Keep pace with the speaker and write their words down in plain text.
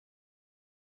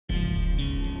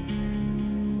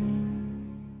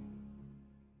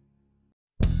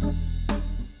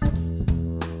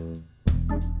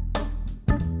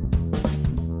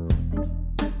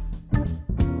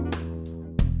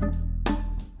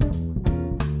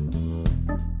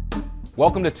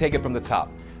Welcome to Take It From the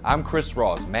Top. I'm Chris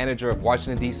Ross, manager of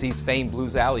Washington, D.C.'s famed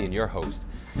Blues Alley and your host.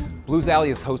 Blues Alley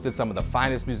has hosted some of the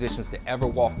finest musicians to ever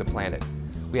walk the planet.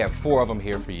 We have 4 of them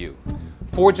here for you.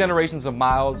 4 Generations of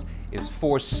Miles is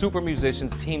 4 super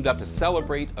musicians teamed up to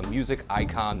celebrate a music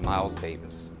icon, Miles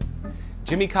Davis.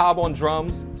 Jimmy Cobb on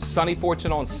drums, Sonny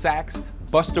Fortune on sax,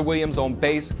 Buster Williams on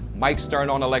bass, Mike Stern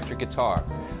on electric guitar.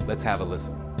 Let's have a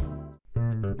listen.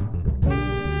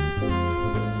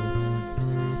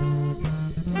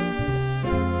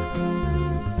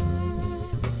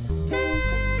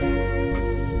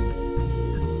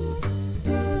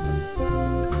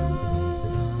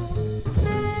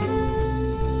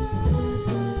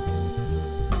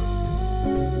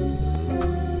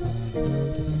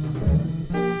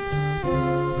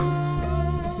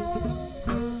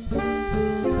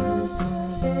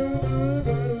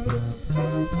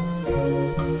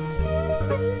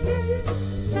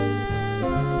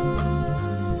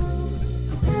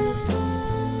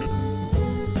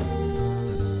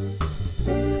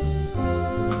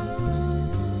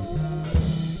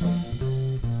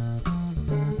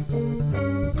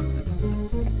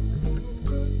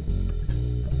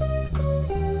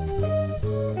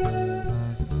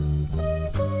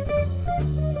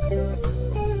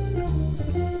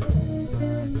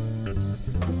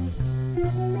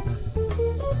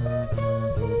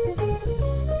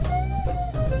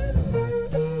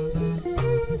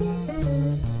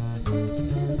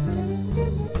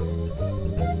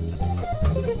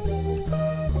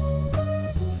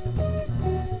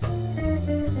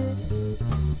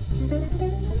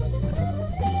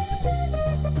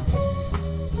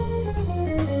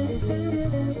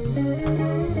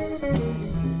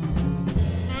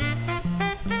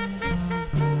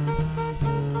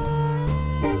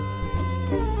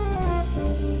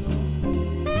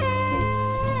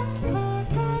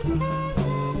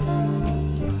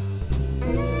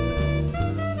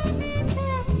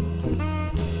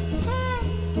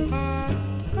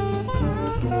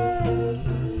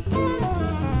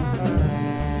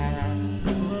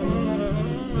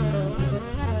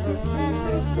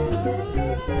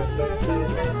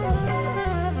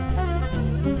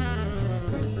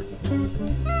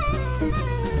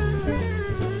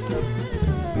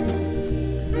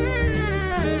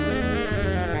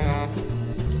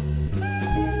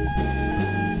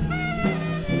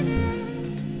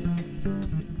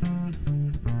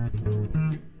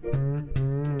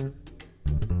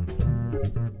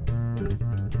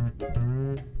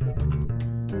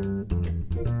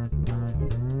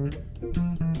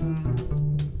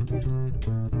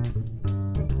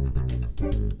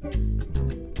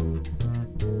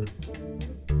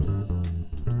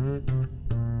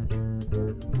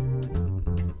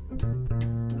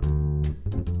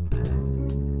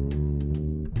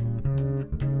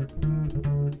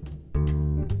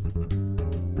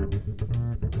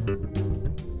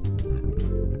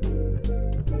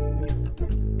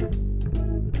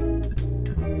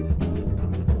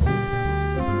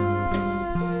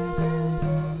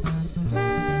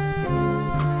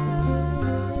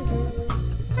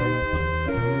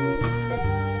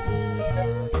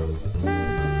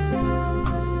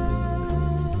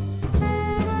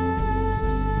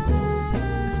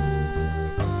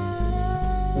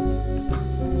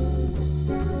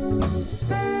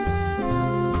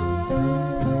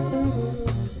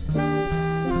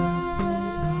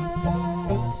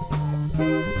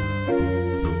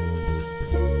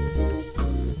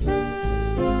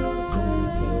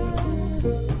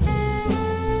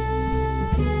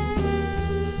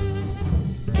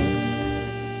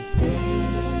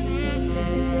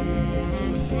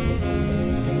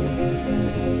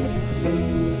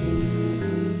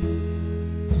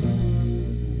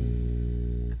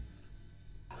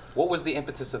 What was the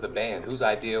impetus of the band? Whose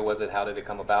idea was it? How did it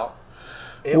come about?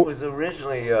 It was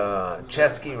originally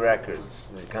Chesky Records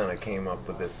that kind of came up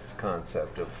with this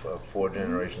concept of 4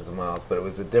 Generations of Miles, but it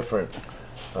was a different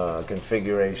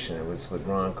configuration. It was with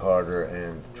Ron Carter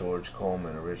and George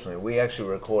Coleman originally. We actually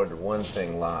recorded one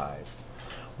thing live,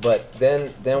 but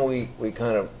then we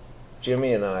kind of,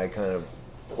 Jimmy and I kind of,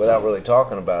 without really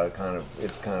talking about it, kind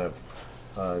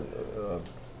of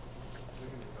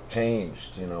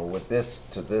changed, you know, with this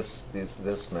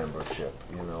membership,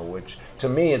 you know, which to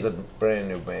me is a brand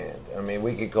new band. I mean,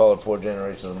 we could call it 4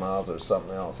 Generations of Miles or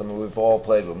something else. I mean, we've all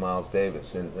played with Miles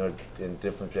Davis in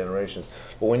different generations.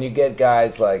 But when you get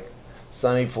guys like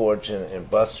Sonny Fortune and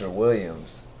Buster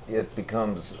Williams, it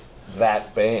becomes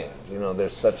that band. You know, they're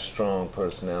such strong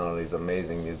personalities,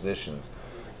 amazing musicians.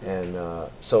 And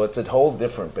so it's a whole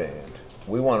different band.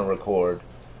 We want to record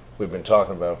we've been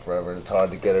talking about forever, and it's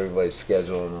hard to get everybody's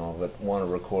schedule and all, but want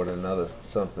to record another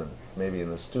something, maybe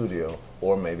in the studio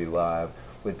or maybe live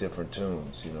with different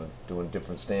tunes, you know, doing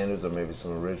different standards or maybe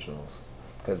some originals.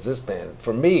 Because this band,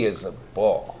 for me, is a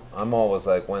ball. I'm always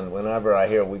like, whenever I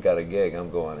hear we got a gig, I'm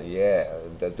going, yeah,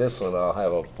 that this one I'll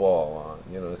have a ball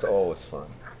on. You know, it's always fun.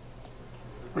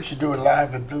 We should do it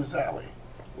live at Blues Alley.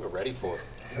 We're ready for it.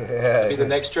 Yeah, Be the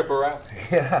next trip around.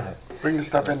 yeah. Bring the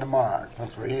stuff in tomorrow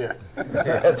since we're here.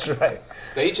 Yeah, that's right.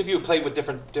 Now, each of you played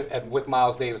with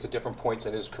Miles Davis at different points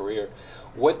in his career.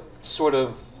 What sort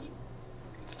of,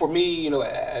 for me, you know,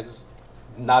 as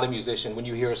not a musician, when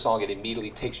you hear a song, it immediately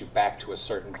takes you back to a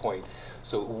certain point.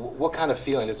 So what kind of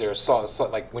feeling is there a song,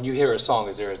 like when you hear a song,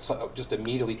 is there just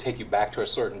immediately take you back to a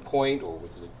certain point, or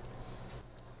was it?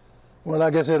 Well, I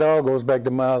guess it all goes back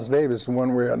to Miles Davis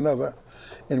one way or another.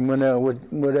 And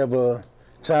whatever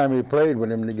time we played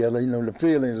with him together, you know, the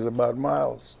feelings about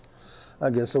Miles. I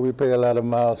guess so we play a lot of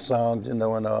Miles songs, you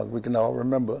know, and we can all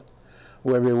remember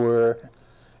where we were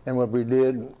and what we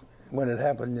did when it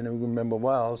happened, you know, we remember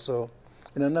Miles. So,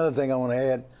 and another thing I want to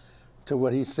add to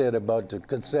what he said about the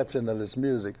conception of this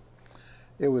music,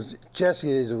 it was,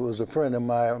 Chesky was a friend of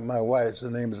my wife's,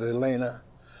 her name is Elena,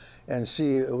 and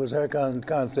it was her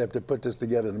concept to put this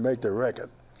together to make the record.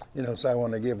 You know, so I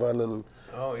want to give her a little,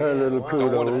 kudos.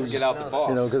 Don't want to forget out the boss.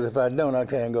 You know, because if I don't, I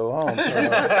can't go home.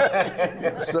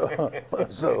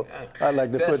 So I'd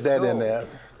like to put that in there.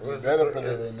 You better put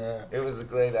it in there. It was a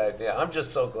great idea. I'm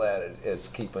just so glad it's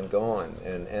keeping going,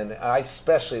 and I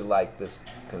especially like this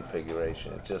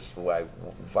configuration. It just,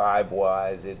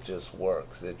 vibe-wise, it just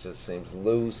works. It just seems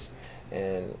loose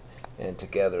and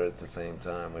together at the same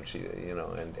time, which you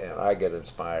know, and I get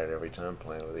inspired every time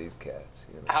playing with these cats.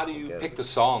 You know, How do you pick the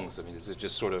songs? I mean, is it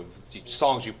just sort of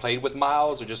songs you played with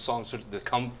Miles, or just songs sort of that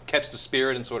catch the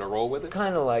spirit and sort of roll with it?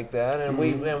 Kind of like that, and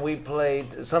we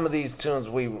played some of these tunes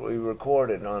we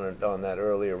recorded on that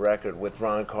earlier record with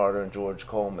Ron Carter and George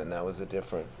Coleman. That was a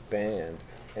different band,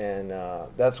 and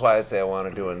that's why I say I want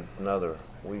to do another.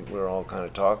 We're all kind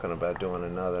of talking about doing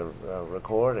another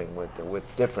recording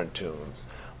with different tunes.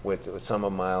 With some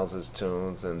of Miles's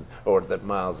tunes, or that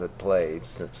Miles had played,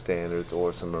 some standards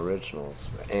or some originals,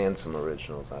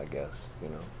 I guess, you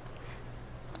know.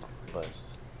 But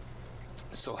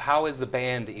So how has the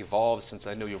band evolved since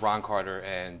I know you, Ron Carter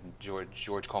and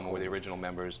George Coleman were the original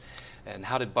members, and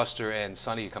how did Buster and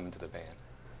Sonny come into the band?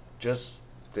 just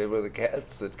they were the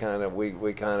cats that kind of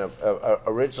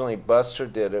originally Buster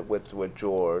did it with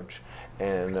George.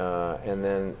 And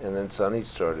then Sonny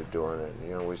started doing it.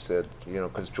 You know, we said, you know,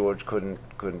 because George couldn't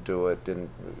do it,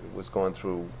 was going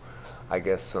through, I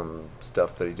guess, some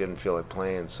stuff that he didn't feel like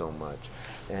playing so much,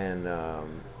 and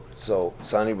so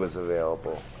Sonny was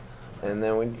available. And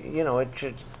then when you know, it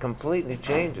just completely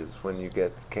changes when you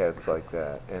get cats like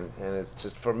that, and it's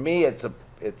just, for me,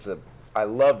 I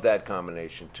love that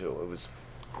combination too. It was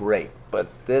great, but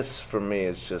this for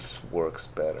me just works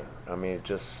better. I mean, it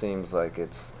just seems like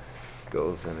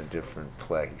goes in a different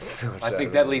place. I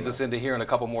think that leads us into hearing a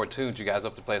couple more tunes. You guys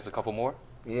up to play us a couple more?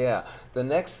 Yeah. The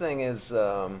next thing is this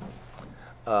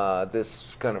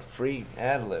kind of free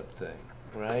ad-lib thing,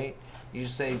 right? You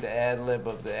say the ad-lib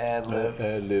of the ad-lib.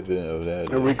 Ad-lib of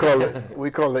ad-lib. And we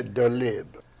call it the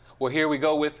lib. Well, here we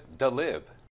go with Da Lib.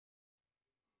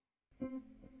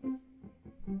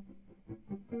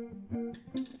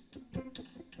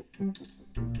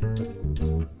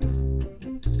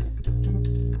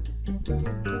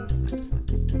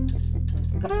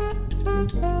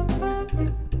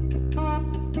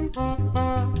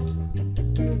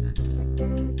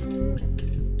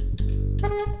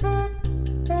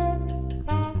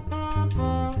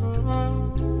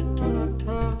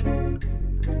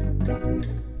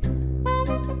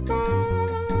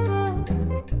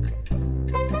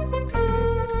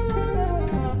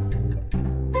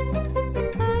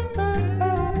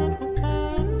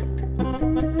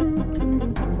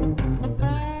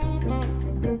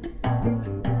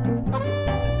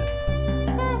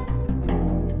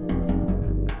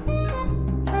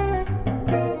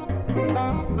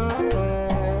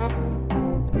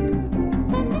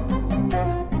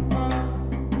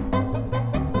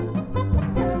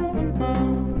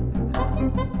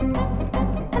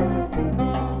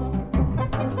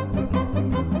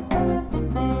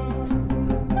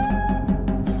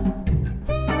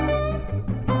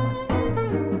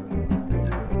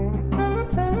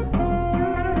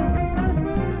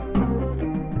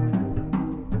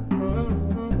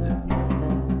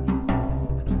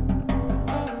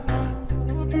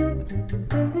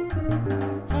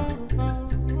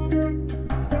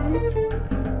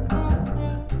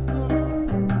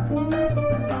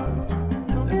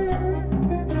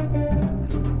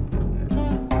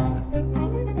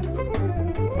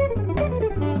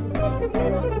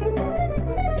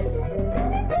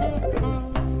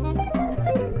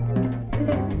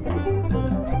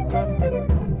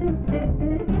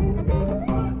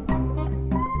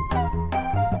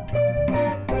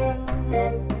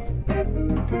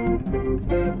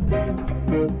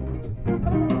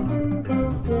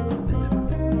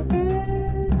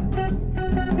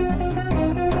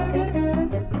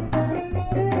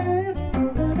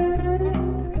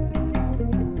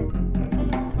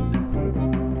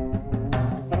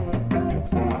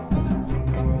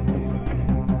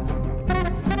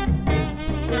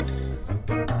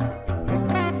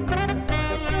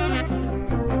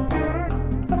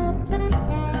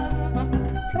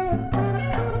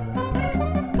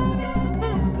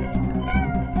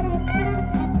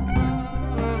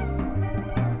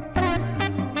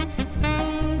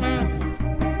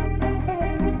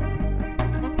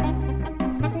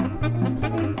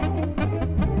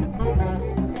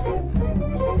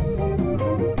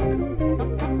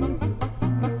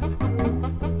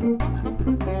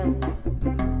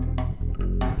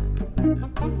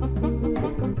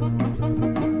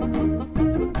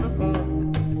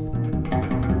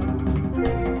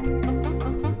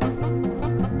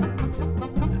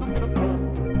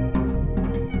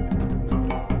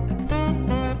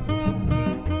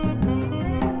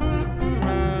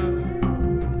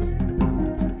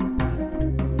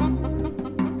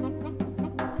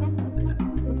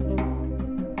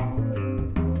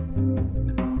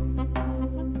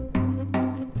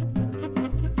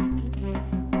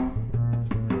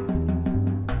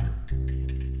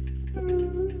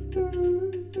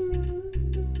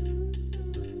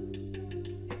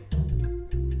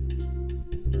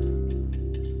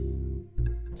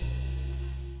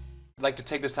 I'd like to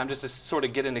take this time just to sort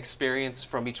of get an experience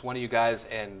from each one of you guys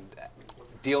and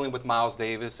dealing with Miles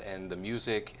Davis and the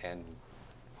music, and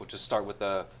we'll just start with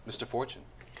Mr. Fortune.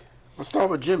 We'll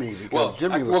start with Jimmy because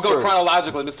Jimmy was we'll go first.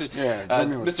 chronologically. Mr.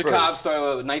 Jimmy was Mr. first. Cobb started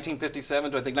with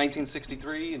 1957 to I think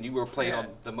 1963, and you were playing on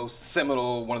the most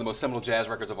seminal, one of the most seminal jazz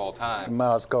records of all time.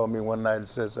 Miles called me one night and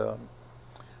says,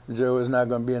 Joe is not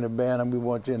going to be in the band, and we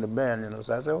want you in the band, you know.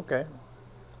 So I said, okay.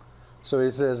 So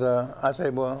he says, I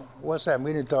said, well, what's happening?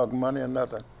 We didn't talk money or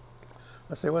nothing.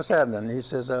 I said, what's happening? He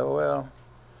says, well,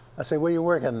 I said, where you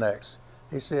working next?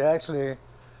 He said, actually,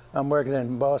 I'm working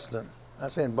in Boston. I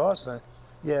said, in Boston?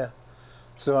 Yeah.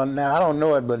 So now I don't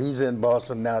know it, but he's in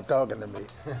Boston now talking to me,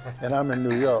 and I'm in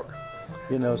New York,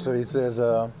 you know. So he says,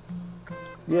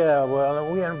 yeah,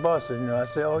 well, we in Boston, you know. I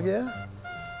said, oh yeah?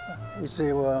 He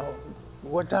said, well,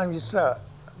 what time you start?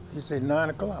 He said, 9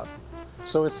 o'clock.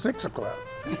 So it's 6 o'clock.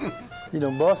 You know,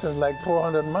 Boston's like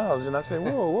 400 miles. And I said,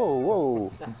 whoa, whoa,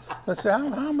 whoa. I said,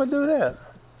 how am I do that?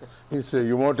 He said,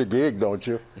 you want the gig, don't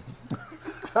you?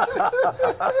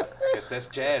 Guess that's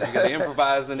jazz. You got to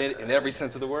improvise in it in every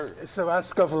sense of the word. So I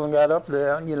scuffled and got up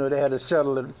there. You know, they had a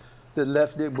shuttle that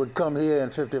left. It would come here in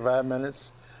 55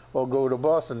 minutes or go to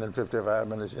Boston in 55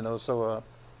 minutes, you know. So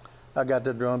I got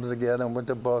the drums together and went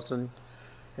to Boston.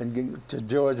 And to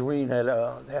George Wein had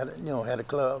a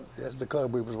club. That's the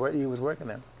club he was working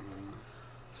in.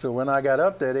 So when I got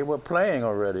up there, they were playing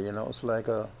already. You know, it's like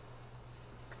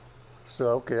so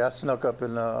okay, I snuck up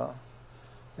and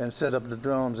set up the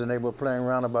drums, and they were playing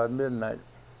around about midnight.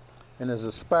 And there's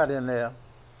a spot in there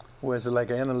where it's like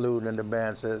an interlude, and the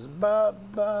band says ba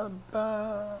ba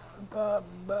ba ba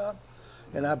ba,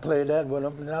 and I played that with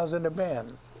them, and I was in the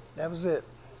band. That was it.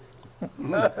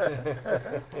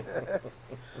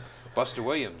 Buster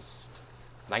Williams,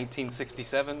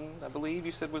 1967, I believe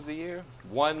you said was the year.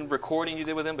 One recording you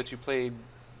did with him, but you played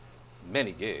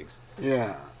many gigs.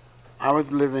 Yeah, I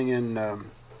was living in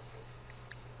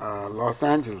Los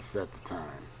Angeles at the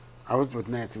time. I was with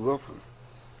Nancy Wilson,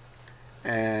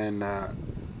 and I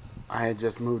had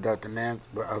just moved out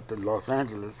to Los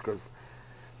Angeles because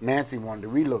Nancy wanted to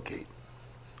relocate,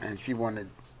 and she wanted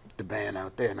the band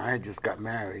out there, and I had just got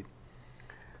married.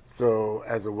 So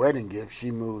as a wedding gift,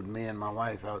 she moved me and my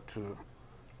wife out to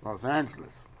Los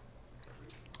Angeles.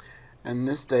 And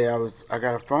this day I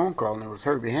got a phone call, and it was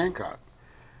Herbie Hancock.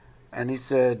 And he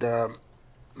said,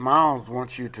 Miles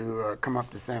wants you to come up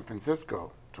to San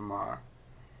Francisco tomorrow.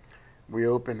 We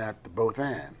open at the Both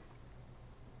Ann.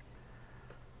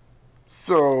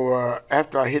 So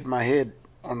after I hit my head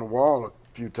on the wall a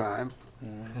few times,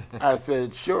 I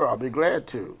said, sure, I'll be glad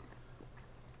to.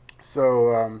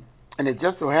 So, and it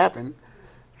just so happened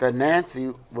that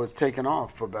Nancy was taken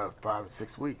off for about 5 or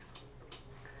 6 weeks.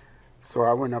 So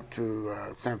I went up to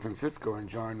San Francisco and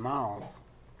joined Miles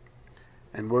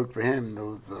and worked for him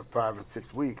those 5 or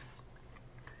 6 weeks.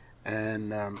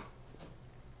 And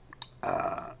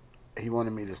he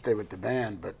wanted me to stay with the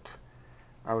band, but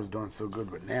I was doing so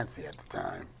good with Nancy at the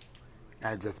time.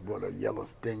 I just bought a yellow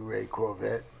Stingray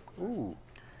Corvette. Ooh.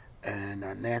 And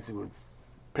Nancy was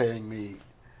paying me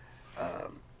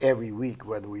every week,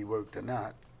 whether we worked or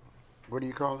not. What do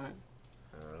you call that?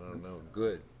 I don't know.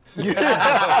 Good.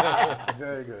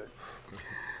 Very good.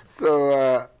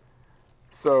 So,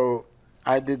 so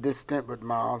I did this stint with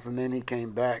Miles, and then he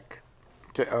came back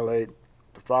to LA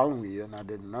the following year, and I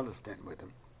did another stint with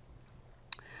him.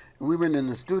 And we went in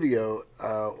the studio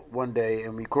one day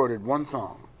and recorded one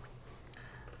song.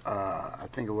 I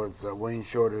think it was Wayne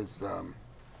Shorter's,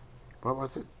 what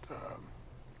was it?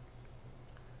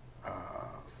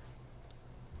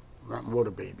 Not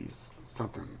Water Babies,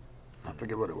 something I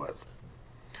forget what it was.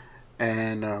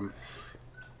 And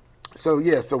so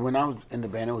when I was in the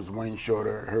band, it was Wayne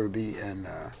Shorter, Herbie, and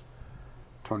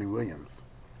Tony Williams.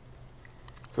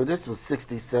 So this was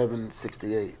 67,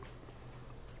 68.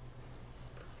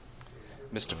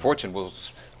 Mr. Fortune, we'll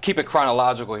keep it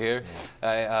chronological here.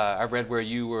 I read where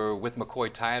you were with McCoy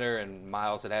Tyner and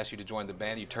Miles had asked you to join the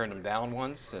band. You turned him down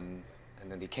once, and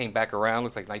then he came back around,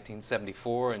 looks like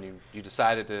 1974, and you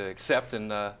decided to accept.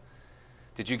 And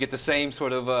did you get the same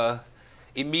sort of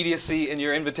immediacy in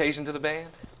your invitation to the band?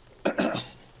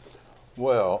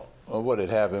 Well, what had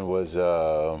happened was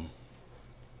at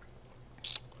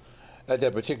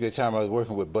that particular time I was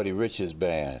working with Buddy Rich's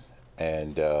band,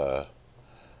 and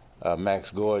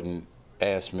Max Gordon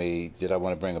asked me, did I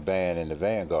want to bring a band in the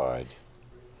Vanguard?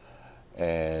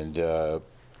 And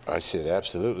I said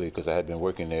absolutely, because I had been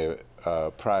working there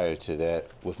prior to that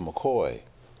with McCoy.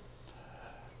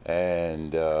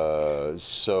 And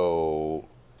so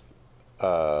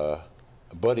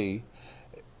Buddy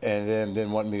and then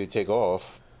didn't want me to take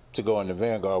off to go in the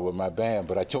Vanguard with my band,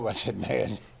 but I told him, I said,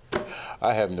 man,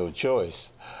 I have no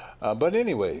choice. But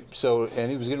anyway,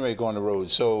 and he was getting ready to go on the road.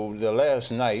 So the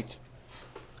last night,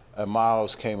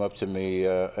 Miles came up to me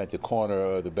at the corner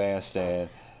of the bandstand.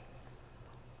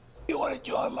 You want to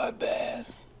join my band?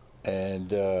 And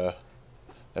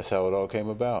that's how it all came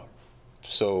about.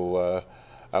 So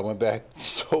I went back and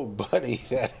told Buddy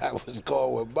that I was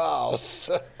going with Miles.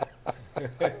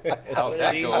 How'd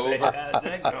that go over? How'd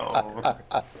that go over?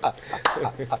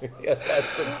 Yeah,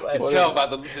 that's the You can tell by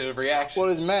the reaction. Well,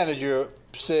 his manager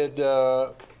said,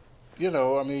 you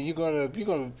know, I mean, you're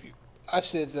gonna. I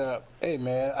said, hey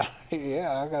man,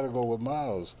 yeah, I gotta go with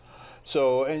Miles.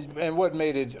 So, and what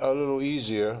made it a little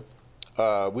easier,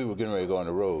 we were getting ready to go on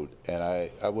the road, and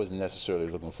I wasn't necessarily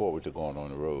looking forward to going on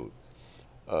the road.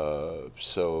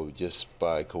 So just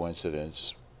by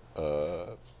coincidence,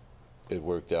 it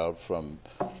worked out from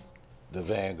the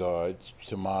Vanguard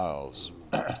to Miles,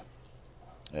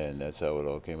 and that's how it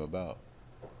all came about.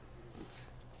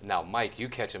 Now, Mike, you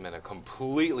catch him in a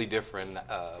completely different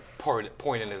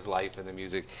point in his life in the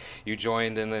music. You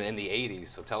joined in the 80s,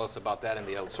 so tell us about that in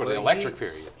the sort of the electric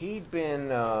period. He'd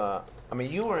been, I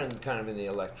mean, you were in kind of in the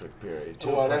electric period too.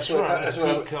 Well, that's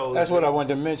what I wanted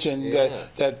to mention. Yeah.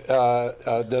 That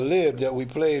the lib that we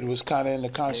played was kind of in the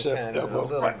concept of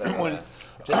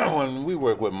when we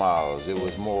worked with Miles, it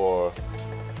was more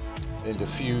into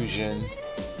fusion.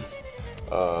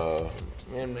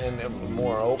 And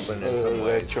more open in some ways.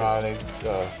 Electronic.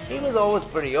 He was always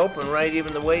pretty open, right?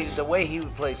 Even the way he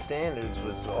would play standards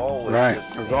was always Right.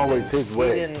 just- It was always his He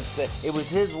way. didn't say it was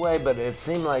his way, but it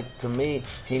seemed like to me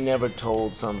he never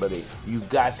told somebody you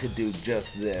got to do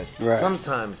just this. Right.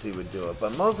 Sometimes he would do it,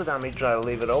 but most of the time he tried to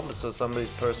leave it open so somebody's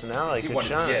personality He could wanted,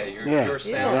 shine. yeah, your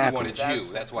sound. exactly. He wanted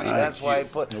you. That's why he That's wanted why you. he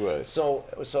put. Right.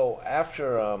 So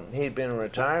after he'd been in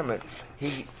retirement,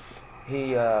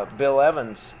 Bill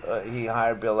Evans, he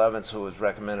hired Bill Evans, who was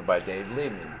recommended by Dave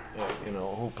Liebman, you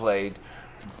know, who played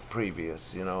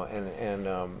previous, you know, and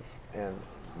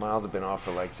Miles had been off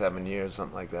for like 7 years,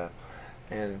 something like that.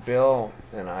 And Bill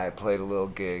and I played a little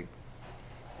gig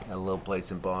at a little place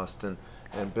in Boston,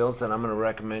 and Bill said, I'm going to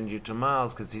recommend you to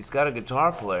Miles because he's got a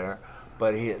guitar player,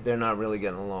 but they're not really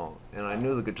getting along. And I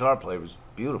knew the guitar player was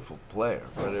a beautiful player,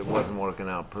 but it wasn't working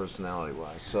out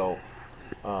personality-wise.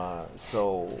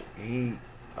 So he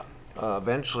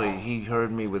eventually he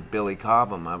heard me with Billy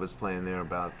Cobham. I was playing there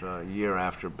about a year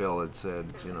after Bill had said,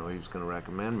 you know, he was going to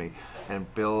recommend me. And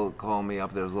Bill called me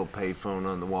up. There was a little payphone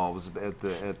on the wall. It was at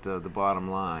the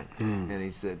bottom line. And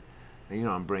he said, you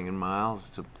know, I'm bringing Miles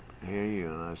to hear you.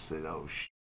 And I said, oh,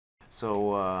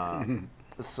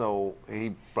 So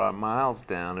he brought Miles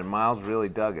down, and Miles really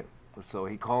dug it. So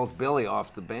he calls Billy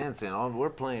off the bandstand. Oh, we're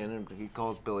playing, and he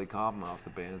calls Billy Cobham off the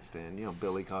bandstand. You know,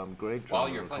 Billy Cobham, great drummer.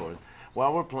 While you're playing.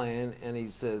 While we're playing, and he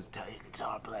says, tell your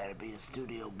guitar player to be at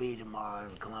Studio B tomorrow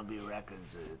in Columbia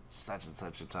Records at such and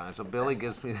such a time. So Billy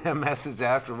gives me that message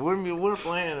after. We're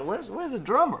playing, and where's the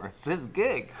drummer? It's his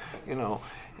gig, you know.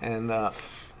 And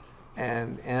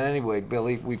anyway,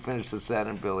 Billy, we finished the set,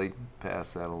 and Billy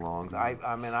passed that along.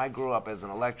 I mean, I grew up as an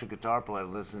electric guitar player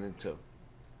listening to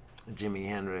Jimi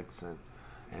Hendrix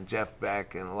and Jeff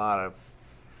Beck and a lot of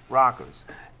rockers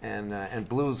and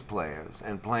blues players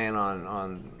and playing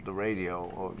on the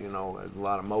radio, or, you know, a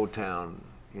lot of Motown,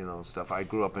 you know, stuff. I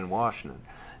grew up in Washington,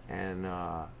 and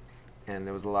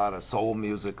there was a lot of soul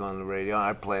music on the radio.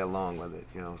 I play along with it,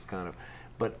 you know. It's kind of,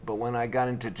 but when I got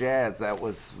into jazz, that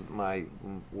was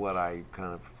what I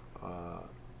kind of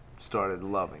started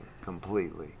loving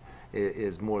completely.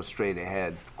 Is more straight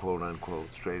ahead, quote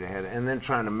unquote, straight ahead, and then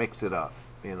trying to mix it up,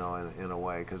 you know, in a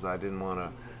way, because I didn't want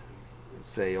to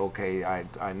say, okay,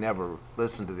 I never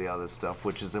listened to the other stuff,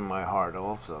 which is in my heart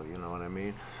also, you know what I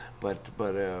mean? But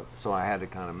so I had to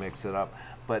kind of mix it up.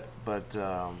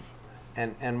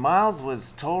 And Miles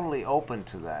was totally open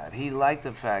to that. He liked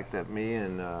the fact that me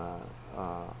and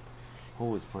who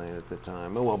was playing at the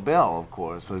time? Well, Bill, of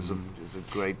course, was a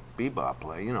great bebop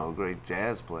player, you know, a great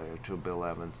jazz player too, Bill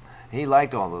Evans. He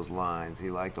liked all those lines. He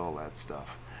liked all that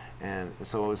stuff. And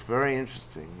so it was very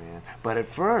interesting, man. But at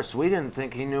first, we didn't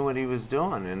think he knew what he was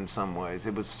doing in some ways.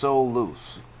 It was so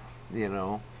loose, you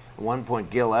know. At one point,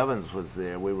 Gil Evans was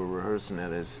there. We were rehearsing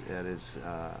at his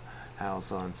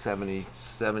house on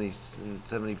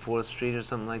 74th Street or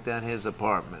something like that, his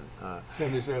apartment.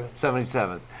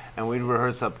 77th. And we'd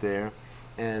rehearse up there.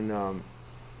 And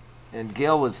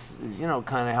Gil was, you know,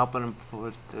 kind of helping him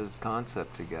put his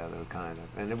concept together, kind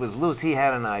of. And it was loose. He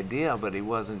had an idea, but he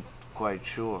wasn't quite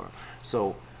sure.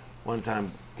 So one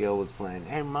time Gil was playing,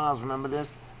 hey, Miles, remember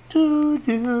this? Right,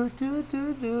 he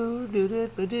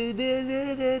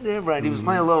was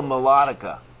playing a little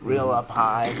melodica, real up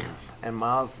high. And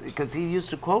Miles, because he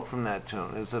used to quote from that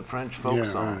tune. It was a French folk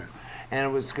song.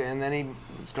 Right. And then he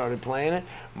started playing it.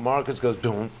 Marcus goes,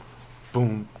 boom,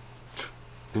 boom,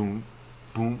 boom,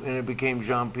 boom, and it became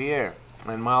Jean-Pierre.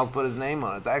 And Miles put his name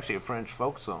on it. It's actually a French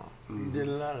folk song. He did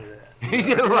a lot of that. He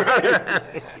did a lot of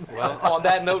that. Well, on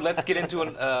that note, let's get into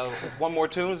one more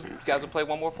tune. You guys will play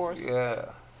one more for us? Yeah.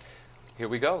 Here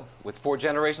we go with 4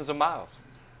 Generations of Miles.